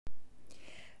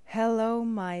Hello,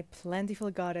 my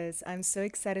plentiful goddess. I'm so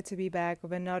excited to be back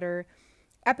with another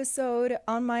episode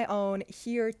on my own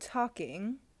here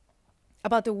talking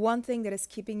about the one thing that is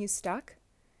keeping you stuck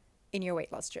in your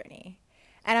weight loss journey.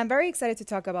 And I'm very excited to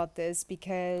talk about this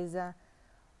because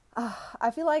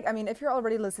I feel like, if you're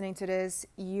already listening to this,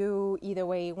 you either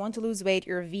way want to lose weight,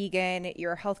 you're vegan,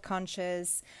 you're health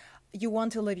conscious, you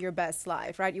want to live your best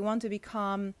life, right? You want to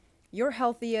become your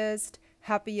healthiest,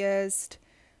 happiest,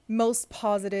 most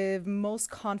positive, most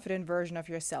confident version of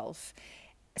yourself.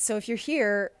 So if you're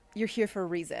here for a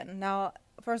reason. Now,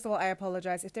 first of all, I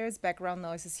apologize if there's background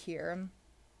noises here.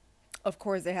 Of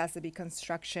course, there has to be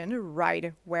construction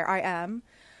right where I am,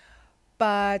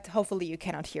 but hopefully you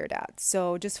cannot hear that.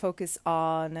 So just focus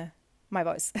on my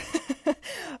voice.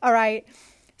 All right.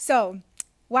 So,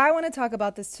 why I want to talk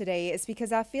about this today is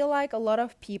because I feel like a lot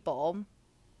of people,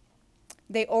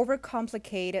 they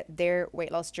overcomplicate their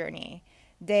weight loss journey.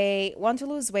 They want to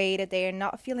lose weight, they are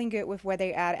not feeling good with where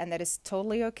they're at, and that is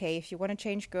totally okay. If you want to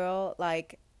change, girl,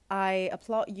 like, I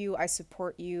applaud you, I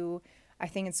support you. I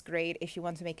think it's great if you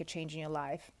want to make a change in your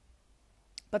life.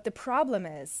 But the problem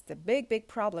is, the big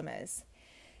problem is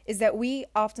that we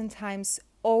oftentimes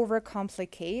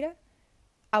overcomplicate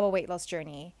our weight loss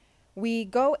journey. We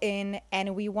go in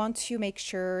and we want to make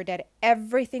sure that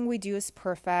everything we do is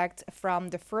perfect, from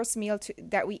the first meal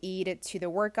that we eat to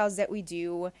the workouts that we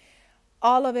do.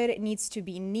 All of it needs to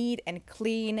be neat and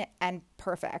clean and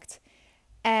perfect.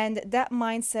 And that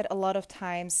mindset a lot of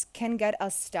times can get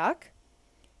us stuck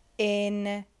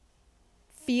in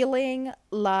feeling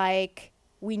like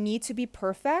we need to be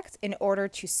perfect in order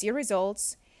to see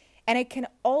results. And it can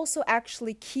also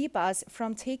actually keep us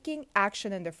from taking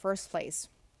action in the first place.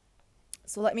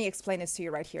 So let me explain this to you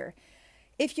right here.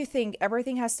 If you think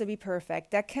everything has to be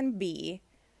perfect, that can be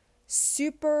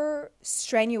super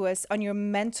strenuous on your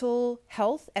mental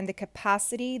health and the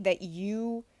capacity that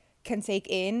you can take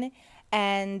in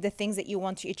and the things that you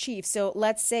want to achieve. So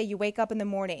let's say you wake up in the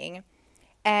morning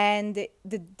and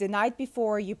the night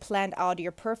before you planned out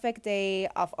your perfect day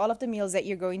of all of the meals that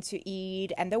you're going to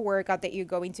eat and the workout that you're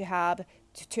going to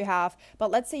have.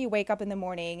 But let's say you wake up in the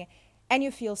morning and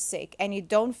you feel sick and you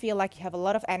don't feel like you have a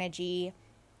lot of energy,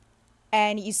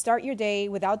 and you start your day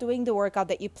without doing the workout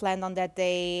that you planned on that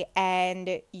day,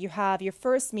 and you have your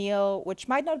first meal, which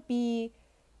might not be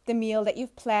the meal that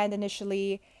you've planned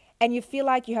initially, and you feel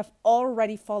like you have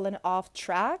already fallen off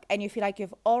track, and you feel like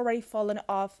you've already fallen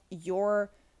off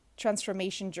your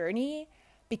transformation journey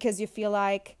because you feel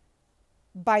like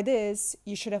by this,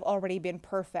 you should have already been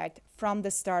perfect from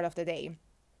the start of the day.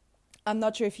 I'm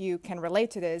not sure if you can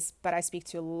relate to this, but I speak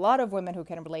to a lot of women who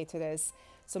can relate to this.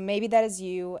 So maybe that is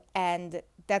you, and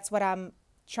that's what I'm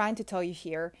trying to tell you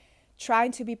here.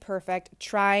 Trying to be perfect,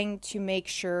 trying to make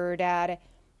sure that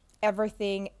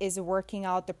everything is working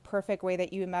out the perfect way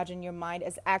that you imagine your mind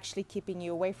is actually keeping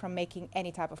you away from making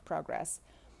any type of progress.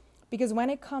 Because when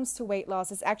it comes to weight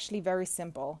loss, it's actually very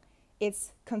simple.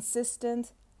 It's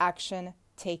consistent action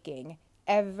taking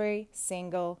every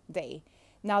single day.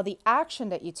 Now, the action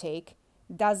that you take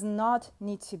does not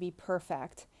need to be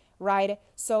perfect, right?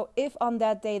 So if on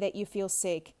that day that you feel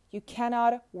sick, you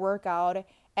cannot work out,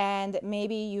 and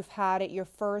maybe you've had your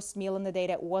first meal in the day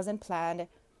that wasn't planned,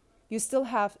 you still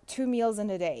have 2 meals in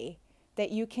a day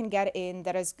that you can get in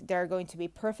they're going to be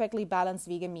perfectly balanced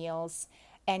vegan meals,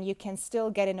 and you can still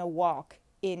get in a walk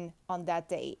in on that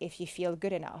day if you feel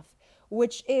good enough,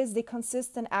 which is the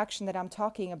consistent action that I'm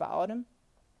talking about,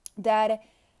 that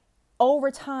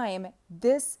over time,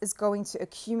 this is going to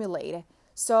accumulate.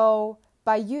 So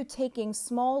by you taking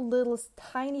small, little,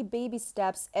 tiny baby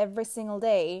steps every single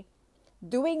day,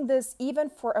 doing this even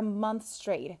for a month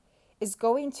straight is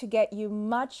going to get you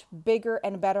much bigger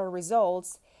and better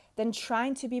results than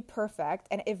trying to be perfect.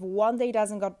 And if one day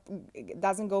doesn't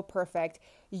go perfect,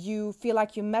 you feel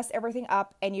like you mess everything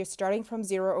up and you're starting from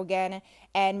zero again,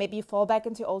 and maybe you fall back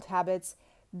into old habits.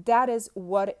 That is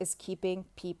what is keeping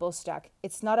people stuck.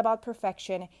 It's not about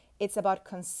perfection, it's about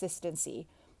consistency.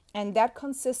 And that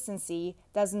consistency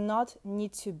does not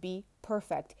need to be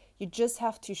perfect. You just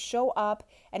have to show up,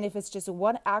 and if it's just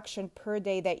one action per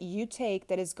day that you take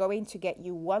that is going to get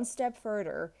you one step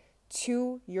further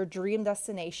to your dream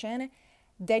destination,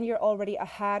 then you're already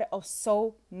ahead of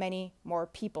so many more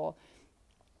people.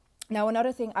 Now,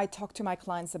 another thing I talk to my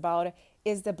clients about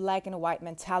is the black and white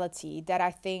mentality that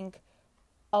I think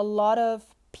a lot of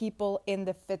people in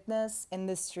the fitness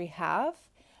industry have.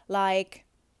 Like,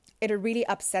 it really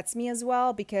upsets me as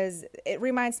well, because it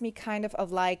reminds me kind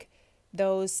of like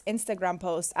those Instagram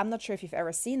posts. I'm not sure if you've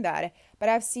ever seen that, but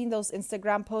I've seen those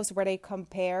Instagram posts where they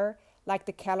compare like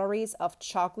the calories of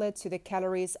chocolate to the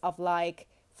calories of like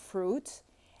fruit.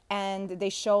 and they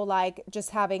show like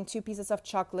just having 2 pieces of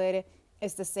chocolate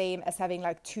is the same as having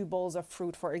like 2 bowls of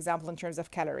fruit, for example, in terms of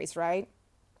calories, right?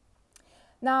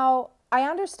 Now, I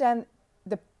understand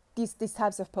these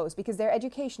types of posts because they're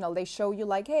educational. They show you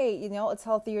like, hey, it's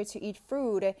healthier to eat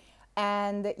fruit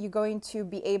and you're going to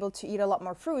be able to eat a lot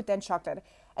more fruit than chocolate.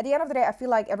 At the end of the day, I feel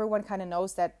like everyone kind of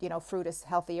knows that, fruit is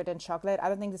healthier than chocolate. I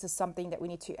don't think this is something that we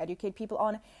need to educate people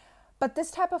on. But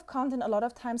this type of content a lot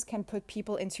of times can put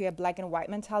people into a black and white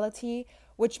mentality,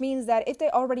 which means that if they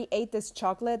already ate this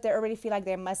chocolate, they already feel like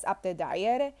they messed up their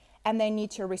diet and they need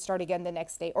to restart again the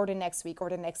next day or the next week or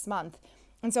the next month.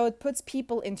 And so it puts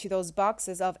people into those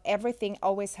boxes of everything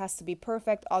always has to be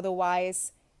perfect.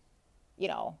 Otherwise,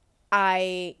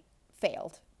 I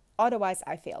failed. Otherwise,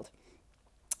 I failed.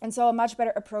 And so a much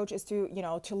better approach is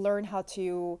to learn how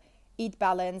to eat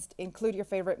balanced, include your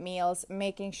favorite meals,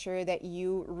 making sure that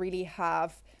you really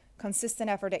have consistent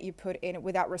effort that you put in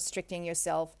without restricting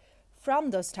yourself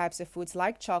from those types of foods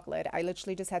like chocolate. I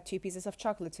literally just had 2 pieces of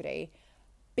chocolate today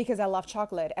because I love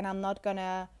chocolate and I'm not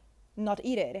gonna not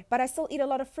eat it. But I still eat a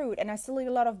lot of fruit and I still eat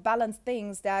a lot of balanced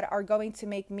things that are going to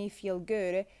make me feel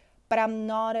good, but I'm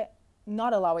not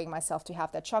allowing myself to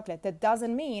have that chocolate. That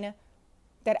doesn't mean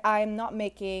that I'm not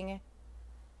making,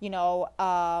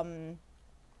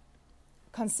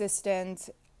 consistent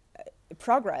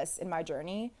progress in my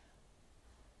journey,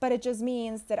 but it just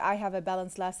means that I have a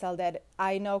balanced lifestyle, that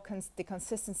I know the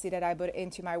consistency that I put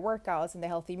into my workouts and the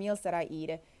healthy meals that I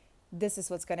eat, this is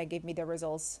what's going to give me the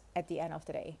results at the end of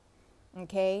the day.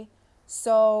 Okay,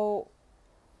 so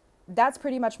that's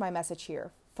pretty much my message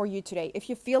here for you today. If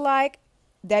you feel like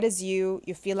that is you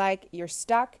feel like you're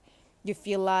stuck, you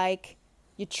feel like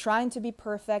you're trying to be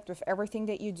perfect with everything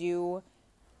that you do,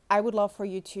 I would love for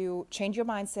you to change your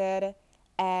mindset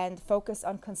and focus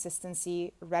on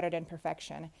consistency rather than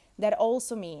perfection. That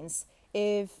also means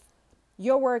if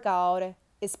your workout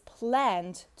is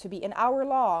planned to be an hour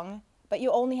long, but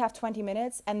you only have 20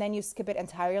 minutes and then you skip it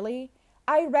entirely,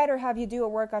 I'd rather have you do a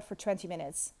workout for 20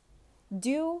 minutes.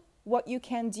 Do what you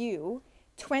can do.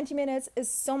 20 minutes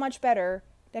is so much better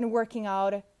than working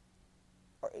out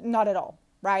not at all,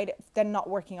 right? Than not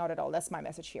working out at all. That's my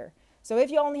message here. So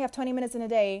if you only have 20 minutes in a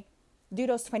day, do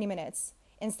those 20 minutes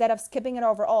instead of skipping it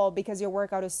overall because your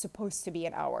workout is supposed to be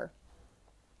an hour.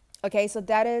 Okay, so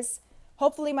that is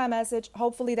hopefully my message.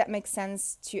 Hopefully that makes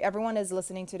sense to everyone that's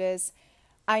listening to this.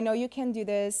 I know you can do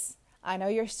this. I know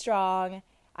you're strong.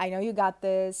 I know you got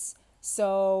this.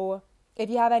 So if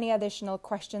you have any additional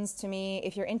questions to me,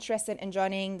 if you're interested in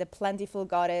joining the Plantiful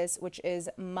Goddess, which is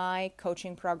my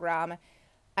coaching program,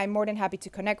 I'm more than happy to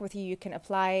connect with you. You can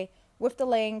apply with the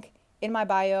link in my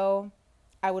bio.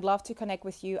 I would love to connect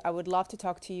with you. I would love to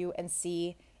talk to you and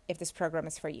see if this program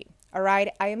is for you. All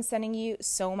right. I am sending you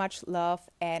so much love,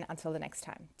 and until the next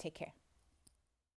time, take care.